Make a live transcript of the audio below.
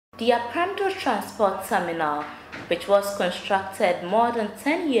The Apremdo Transport Terminal, which was constructed more than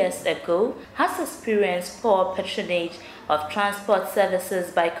 10 years ago, has experienced poor patronage of transport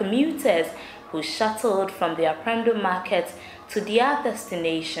services by commuters who shuttled from the Apremdo market to their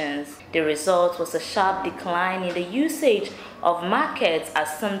destinations. The result was a sharp decline in the usage of markets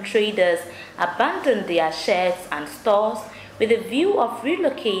as some traders abandoned their sheds and stores with a view of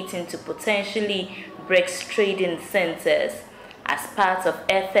relocating to potentially bricks trading centers. As part of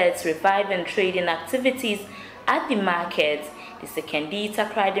efforts reviving trading activities at the market, the Sekondi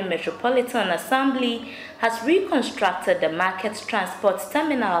Takoradi Metropolitan Assembly has reconstructed the market transport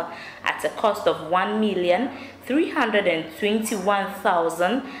terminal at a cost of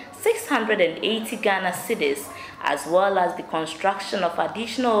 1,321,680 Ghana cedis, as well as the construction of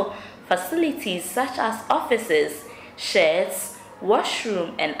additional facilities such as offices, sheds,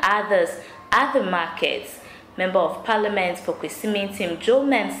 washroom, and others at the markets. Member of Parliament for Kwesimintsim Joe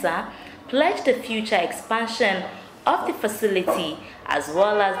Mensah pledged the future expansion of the facility as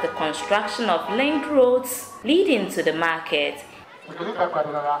well as the construction of linked roads leading to the market.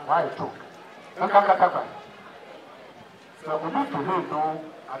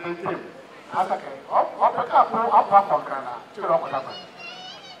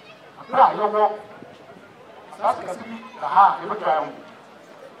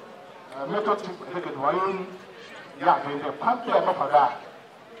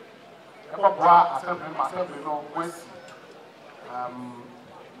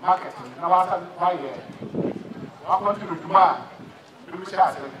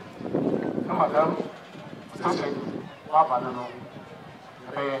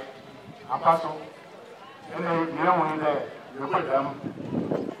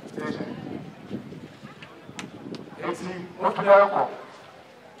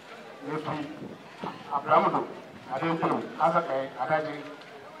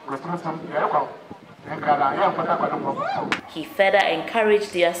 He further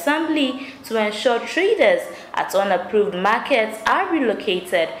encouraged the Assembly to ensure traders at unapproved markets are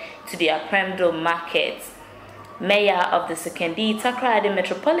relocated to the Apremdo markets. Mayor of the Sekondi Takoradi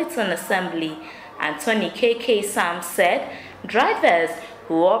Metropolitan Assembly, Anthony Kwesimintsim, said drivers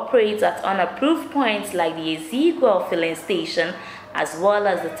who operate at unapproved points like the Eziguel filling station as well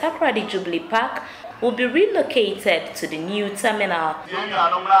as the Takoradi Jubilee Park will be relocated to the new terminal.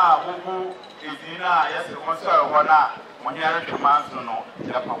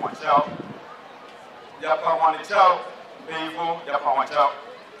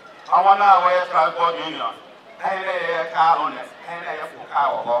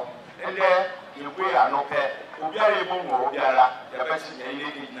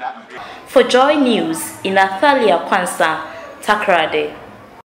 For Joy News, in Athalia Kwansa, Takoradi.